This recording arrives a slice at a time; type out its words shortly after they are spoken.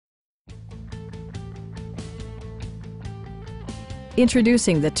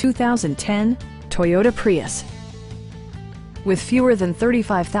Introducing the 2010 Toyota Prius. With fewer than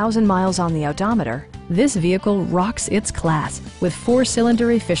 35,000 miles on the odometer, this vehicle rocks its class with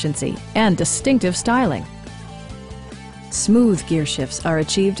 4-cylinder efficiency and distinctive styling. Smooth gear shifts are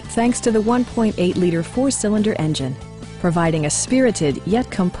achieved thanks to the 1.8-liter 4-cylinder engine, providing a spirited yet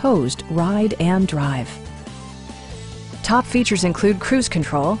composed ride and drive. Top features include cruise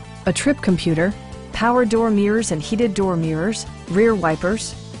control, a trip computer, power door mirrors and heated door mirrors, rear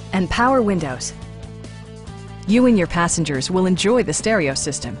wipers, and power windows. You and your passengers will enjoy the stereo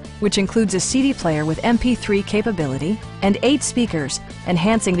system, which includes a CD player with MP3 capability and 8 speakers,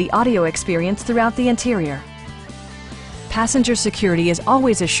 enhancing the audio experience throughout the interior. Passenger security is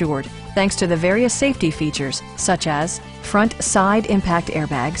always assured thanks to the various safety features such as front side impact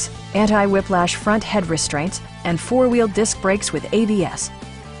airbags, anti-whiplash front head restraints, and 4-wheel disc brakes with ABS.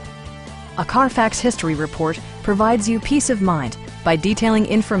 A Carfax history report provides you peace of mind by detailing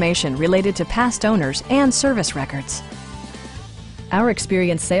information related to past owners and service records. Our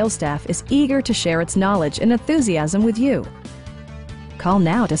experienced sales staff is eager to share its knowledge and enthusiasm with you. Call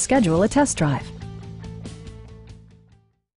now to schedule a test drive.